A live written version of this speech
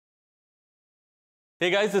Hey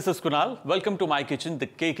guys, this is Kunal. Welcome to my kitchen, the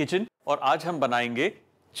के kitchen. और आज हम बनाएंगे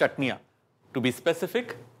चटनियां। To be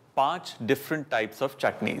specific, 5 different types of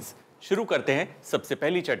chutneys. शुरू करते हैं सबसे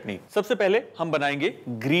पहली चटनी। सबसे पहले हम बनाएंगे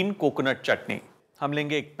ग्रीन कोकोनट चटनी। हम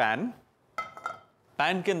लेंगे एक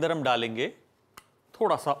पैन के अंदर हम डालेंगे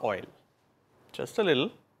थोड़ा सा oil, just a little.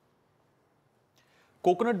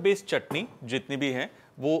 Coconut based चटनी जितनी भी हैं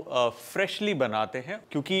वो फ्रेशली बनाते हैं,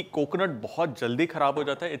 क्योंकि कोकोनट बहुत जल्दी खराब हो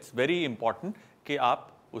जाता है। इट्स वेरी इंपॉर्टेंट कि आप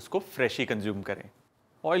उसको फ्रेश ही कंज्यूम करें।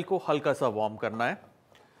 ऑयल को हल्का सा वार्म करना है।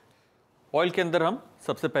 ऑयल के अंदर हम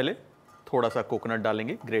सबसे पहले थोड़ा सा कोकोनट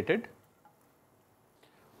डालेंगे ग्रेटेड,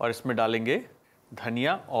 और इसमें डालेंगे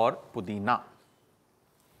धनिया और पुदीना।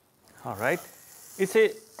 ऑलराइट, इसे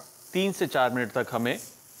 3 से 4 मिनट तक हमें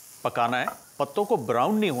पकाना है। पत्तों को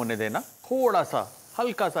ब्राउन नहीं होने देना, थोड़ा सा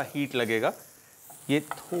हल्का सा हीट लगेगा, ये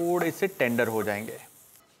थोड़े से टेंडर हो जाएंगे।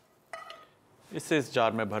 इसे इस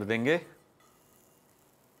जार में भर देंगे।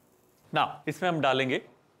 ना इसमें हम डालेंगे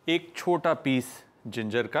एक छोटा पीस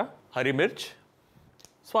जिंजर का, हरी मिर्च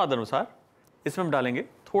स्वाद अनुसार। इसमें हम डालेंगे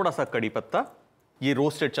थोड़ा सा कड़ी पत्ता। ये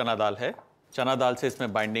रोस्टेड चना दाल है, चना दाल से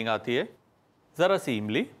इसमें बाइंडिंग आती है। जरा सी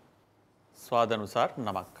इमली, स्वाद अनुसार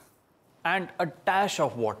नमक, and a dash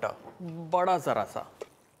of water, बड़ा जरा सा।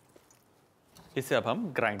 इसे अब हम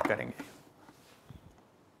ग्राइंड करेंगे।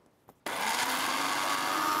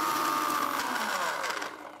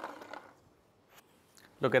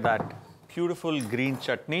 Look at that beautiful green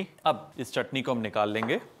चटनी। अब इस चटनी को हम निकाल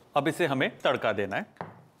लेंगे। अब इसे हमें तड़का देना है।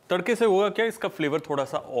 तड़के से होगा क्या, इसका फ्लेवर थोड़ा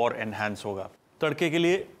सा और एनहांस होगा। तड़के के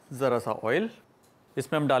लिए जरा सा ऑयल,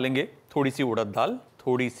 इसमें हम डालेंगे थोड़ी सी उड़द दाल,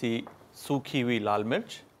 थोड़ी सी सूखी हुई लाल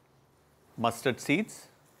मिर्च, मस्टर्ड सीड्स,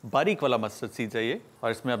 बारीक वाला मस्टर्ड सीड्स है ये,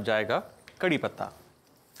 और इसमें अब जाएगा कड़ी पत्ता।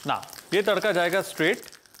 ना ये तड़का जाएगा स्ट्रेट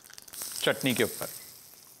चटनी के ऊपर।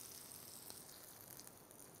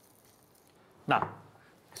 ना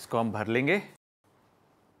इसको हम भर लेंगे।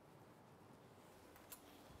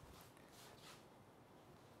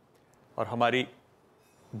 और हमारी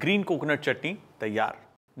ग्रीन कोकोनट चटनी तैयार।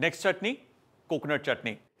 नेक्स्ट चटनी, कोकोनट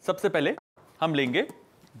चटनी। सबसे पहले हम लेंगे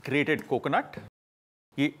ग्रेटेड कोकोनट।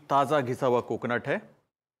 ये ताजा घिसा हुआ कोकोनट है।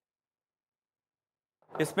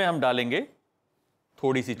 इसमें हम डालेंगे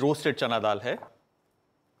थोड़ी सी रोस्टेड चना दाल है,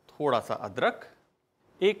 थोड़ा सा अदरक,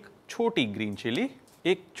 एक छोटी ग्रीन चिली,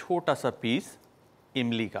 एक छोटा सा पीस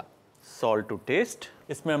इमली का, सॉल्ट टू टेस्ट।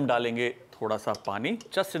 इसमें हम डालेंगे थोड़ा सा पानी,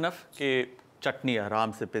 जस्ट इनफ कि चटनी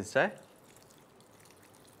आराम से पिस जाए,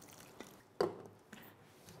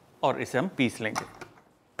 और इसे हम पीस लेंगे।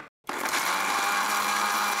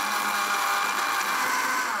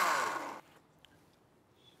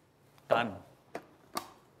 Done.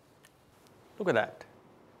 Look at that,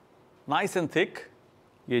 nice and thick.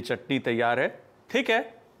 ये चटनी तैयार है। थिक है,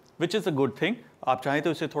 which is a good thing. आप चाहें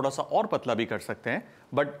तो इसे थोड़ा सा और पतला भी कर सकते हैं,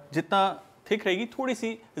 बट जितना थिक रहेगी थोड़ी सी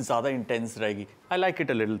ज्यादा इंटेंस रहेगी। I like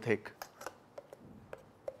it a little thick.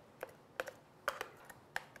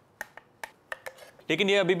 लेकिन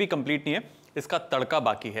ये अभी भी कंप्लीट नहीं है, इसका तड़का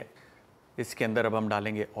बाकी है। इसके अंदर अब हम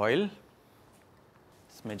डालेंगे ऑयल,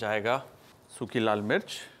 इसमें जाएगा सूखी लाल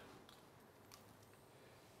मिर्च,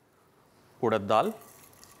 उड़द दाल,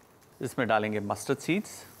 इसमें डालेंगे मस्टर्ड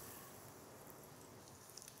सीड्स,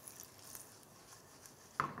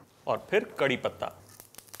 और फिर कड़ी पत्ता,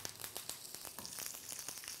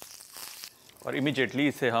 और इमीडिएटली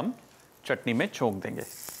इसे हम चटनी में छोंक देंगे।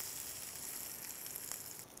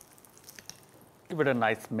 Give it a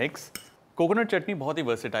nice mix. Coconut चटनी बहुत ही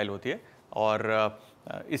वर्सेटाइल होती है, और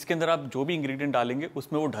इसके अंदर आप जो भी इंग्रेडिएंट डालेंगे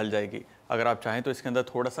उसमें वो ढल जाएगी। अगर आप चाहें तो इसके अंदर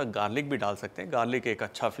थोड़ा सा गार्लिक भी डाल सकते हैं। गार्लिक एक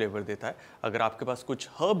अच्छा फ्लेवर देता है। अगर आपके पास कुछ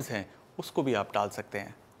हर्ब्स हैं उसको भी आप डाल सकते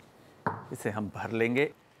हैं। इसे हम भर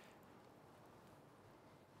लेंगे।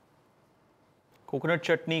 कोकोनट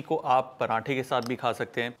चटनी को आप पराठे के साथ भी खा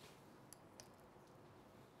सकते हैं।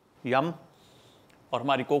 यम। और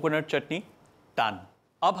हमारी कोकोनट चटनी डन।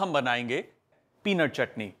 अब हम बनाएंगे पीनट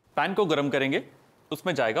चटनी। पैन को गरम करेंगे,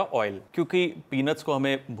 उसमें जाएगा ऑयल, क्योंकि पीनट्स को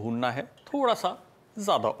हमें भूनना है, थोड़ा सा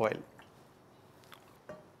ज्यादा ऑयल।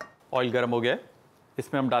 ऑयल गरम हो गया है,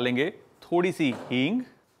 इसमें हम डालेंगे थोड़ी सी हींग,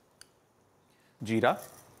 जीरा,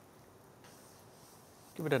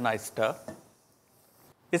 give it a nice stir.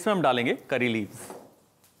 इसमें हम डालेंगे करी लीव्स,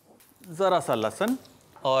 जरा सा लहसुन,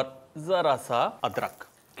 और जरा सा अदरक,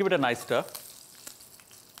 give it a nice stir.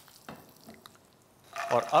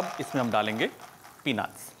 और अब इसमें हम डालेंगे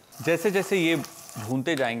पीनट्स। जैसे जैसे ये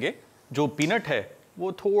भूनते जाएंगे, जो पीनट है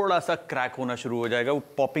वो थोड़ा सा क्रैक होना शुरू हो जाएगा, वो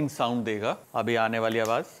पॉपिंग साउंड देगा। अभी आने वाली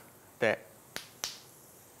आवाज तय।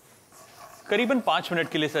 करीबन 5 मिनट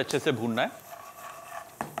के लिए इसे अच्छे से भूनना है।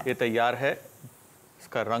 ये तैयार है,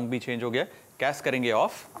 इसका रंग भी चेंज हो गया। गैस करेंगे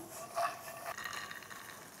ऑफ।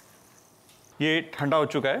 ये ठंडा हो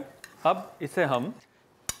चुका है। अब इसे हम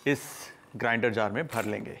इस ग्राइंडर जार में भर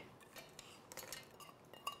लेंगे।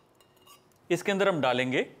 इसके अंदर हम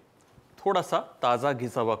डालेंगे थोड़ा सा ताज़ा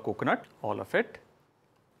घिसा हुआ कोकोनट, ऑल ऑफ इट।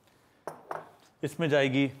 इसमें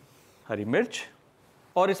जाएगी हरी मिर्च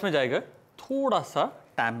और इसमें जाएगा थोड़ा सा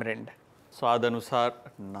टैमरिंड, स्वाद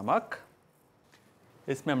अनुसार नमक।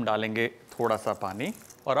 इसमें हम डालेंगे थोड़ा सा पानी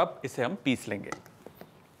और अब इसे हम पीस लेंगे।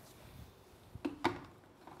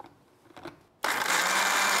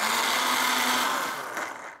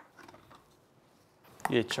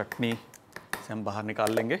 ये चटनी से हम बाहर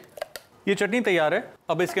निकाल लेंगे। ये चटनी तैयार है।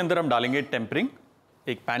 अब इसके अंदर हम डालेंगे टेम्परिंग।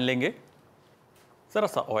 एक पैन लेंगे, ज़रा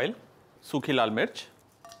सा ऑयल, सूखी लाल मिर्च,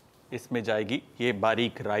 इसमें जाएगी ये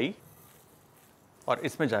बारीक राई और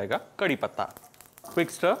इसमें जाएगा कड़ी पत्ता।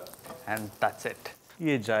 Quick stir and that's it.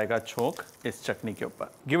 ये जाएगा छोंक इस चटनी के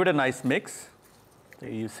ऊपर। Give it a nice mix.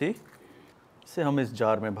 You see, इसे हम इस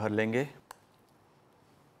जार में भर लेंगे।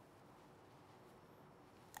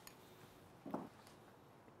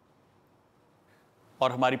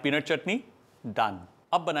 और हमारी पीनट चटनी डन।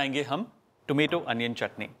 अब बनाएंगे हम टोमेटो अनियन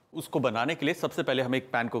चटनी। उसको बनाने के लिए सबसे पहले हमें एक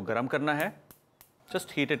पैन को गर्म करना है।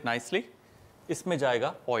 Just heat it nicely. इसमें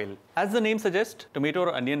जाएगा oil. As the name suggest, tomato और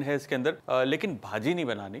अनियन है इसके अंदर, लेकिन भाजी नहीं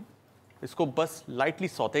बनानी। इसको बस लाइटली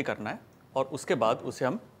सौते करना है और उसके बाद उसे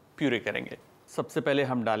हम प्यूरे करेंगे। सबसे पहले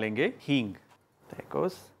हम डालेंगे हींग।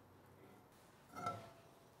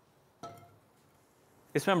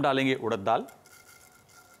 इसमें हम डालेंगे उड़द दाल,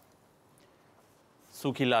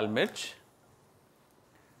 सूखी लाल मिर्च,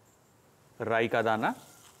 राई का दाना,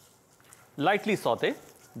 लाइटली सौते।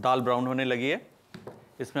 दाल ब्राउन होने लगी है।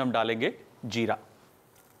 इसमें हम डालेंगे जीरा।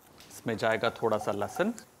 इसमें जाएगा थोड़ा सा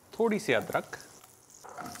लहसुन, थोड़ी सी अदरक,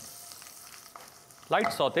 लाइट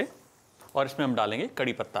सौते। और इसमें हम डालेंगे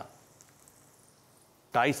कड़ी पत्ता।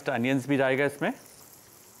 डाइस्ड अनियंस भी जाएगा इसमें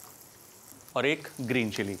और एक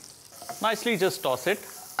green chilli. Nicely just toss it.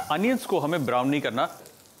 Onions को हमें ब्राउन नहीं करना।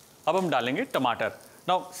 अब हम डालेंगे टमाटर।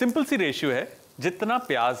 नाउ सिंपल सी रेशियो है, जितना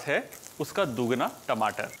प्याज है उसका दुगना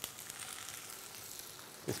टमाटर।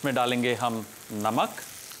 इसमें डालेंगे हम नमक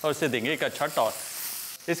और इसे देंगे एक अच्छा टॉस।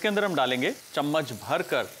 इसके अंदर हम डालेंगे चम्मच भर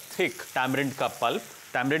कर थिक टैमरिंड का पल्प।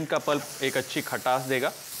 टैमरिंड का पल्प एक अच्छी खटास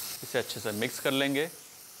देगा। इसे अच्छे से मिक्स कर लेंगे।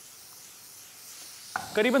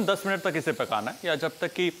 करीबन 10 मिनट तक इसे पकाना है, या जब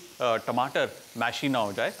तक कि टमाटर मैशी ना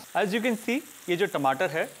हो जाए। एज यू कैन सी, ये जो टमाटर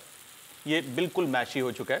है ये बिल्कुल मैशी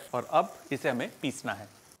हो चुका है और अब इसे हमें पीसना है।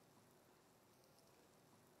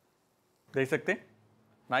 देख सकते हैं,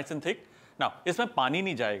 नाइस एंड थिक। नाउ इसमें पानी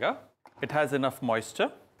नहीं जाएगा। It has enough moisture.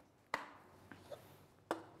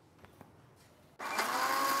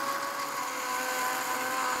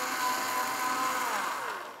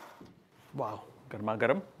 वाह, गर्मा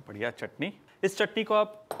गर्म बढ़िया चटनी। इस चटनी को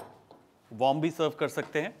आप वार्म भी सर्व कर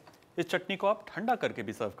सकते हैं। इस चटनी को आप ठंडा करके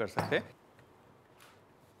भी सर्व कर सकते हैं।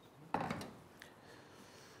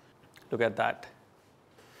 Look at that.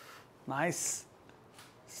 Nice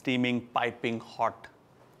steaming, piping hot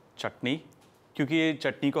चटनी। क्योंकि ये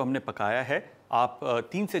चटनी को हमने पकाया है, आप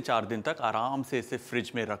 3 से 4 दिन तक आराम से इसे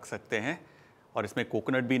फ्रिज में रख सकते हैं। और इसमें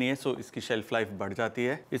कोकोनट भी नहीं है, सो इसकी शेल्फ लाइफ बढ़ जाती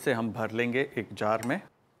है। इसे हम भर लेंगे एक जार में।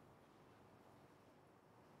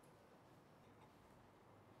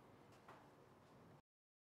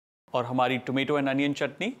 और हमारी tomato and onion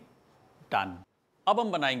chutney done. अब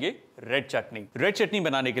हम बनाएंगे रेड चटनी। रेड चटनी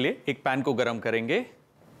बनाने के लिए एक पैन को गरम करेंगे।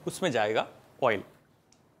 उसमें जाएगा ऑयल।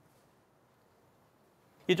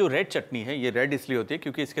 ये जो रेड चटनी है, ये रेड इसलिए होती है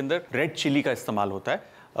क्योंकि इसके अंदर रेड चिली का इस्तेमाल होता है।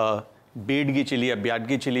 बेडगी चिली या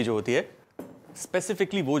ब्याडगी चिली जो होती है,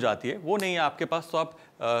 स्पेसिफिकली वो जाती है। वो नहीं है आपके पास तो आप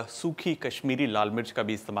सूखी कश्मीरी लाल मिर्च का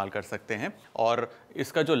भी इस्तेमाल कर सकते हैं। और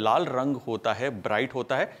इसका जो लाल रंग होता है ब्राइट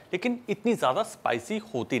होता है, लेकिन इतनी ज़्यादा स्पाइसी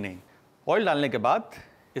होती नहीं। ऑयल डालने के बाद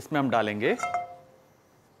इसमें हम डालेंगे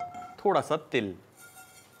थोड़ा सा तिल,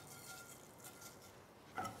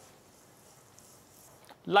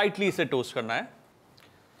 लाइटली इसे टोस्ट करना है।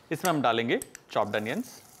 इसमें हम डालेंगे चॉप्ड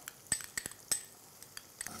अनियंस,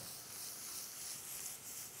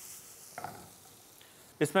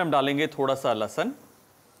 इसमें हम डालेंगे थोड़ा सा लहसुन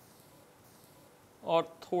और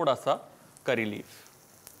थोड़ा सा करी लीफ।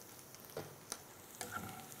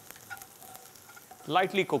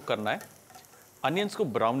 लाइटली कुक करना है। अनियंस को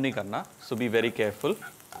ब्राउन नहीं करना, सो बी वेरी केयरफुल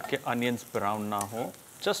कि अनियंस ब्राउन ना हो।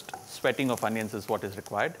 Just sweating of onions is what is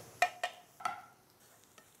required.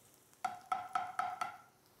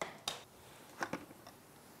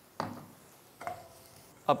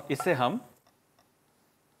 अब इसे हम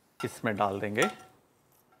इसमें डाल देंगे।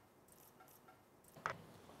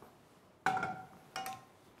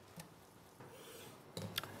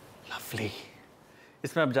 लवली।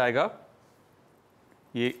 इसमें अब जाएगा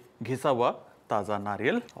ये घिसा हुआ ताज़ा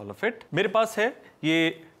नारियल, ऑल ऑफ इट। मेरे पास है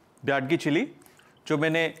ये ब्याडगी चिली जो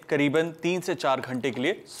मैंने करीबन 3 से 4 घंटे के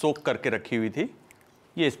लिए सोक करके रखी हुई थी।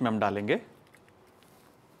 ये इसमें हम डालेंगे।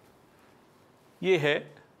 ये है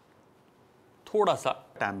थोड़ा सा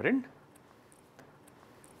टैमरिंड,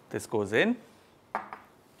 दिस गोज इन।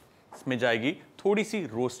 इसमें जाएगी थोड़ी सी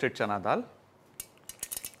रोस्टेड चना दाल।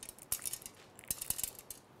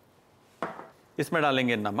 इसमें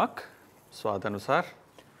डालेंगे नमक स्वाद अनुसार,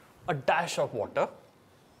 अ डैश ऑफ वाटर,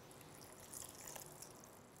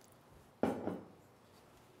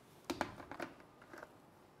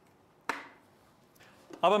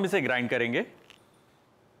 अब हम इसे ग्राइंड करेंगे।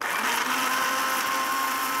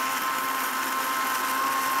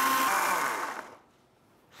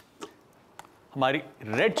 हमारी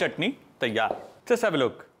रेड चटनी तैयार। Just have a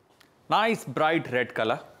look, nice bright red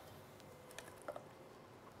colour.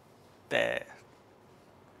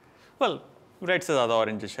 Well, red से ज़्यादा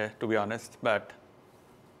ऑरेंजिश है टू बी ऑनेस्ट, बट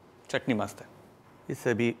चटनी मस्त है।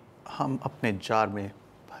 इसे भी हम अपने जार में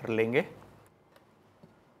भर लेंगे।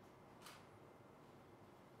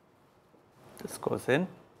 This goes in।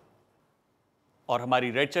 और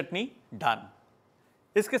हमारी रेड चटनी डन।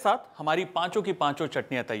 इसके साथ हमारी पांचों की पांचों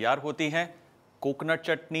चटनियां तैयार होती हैं। कोकोनट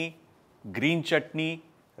चटनी, ग्रीन चटनी,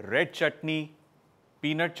 रेड चटनी,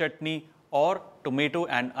 पीनट चटनी और टोमेटो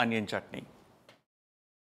एंड अनियन चटनी।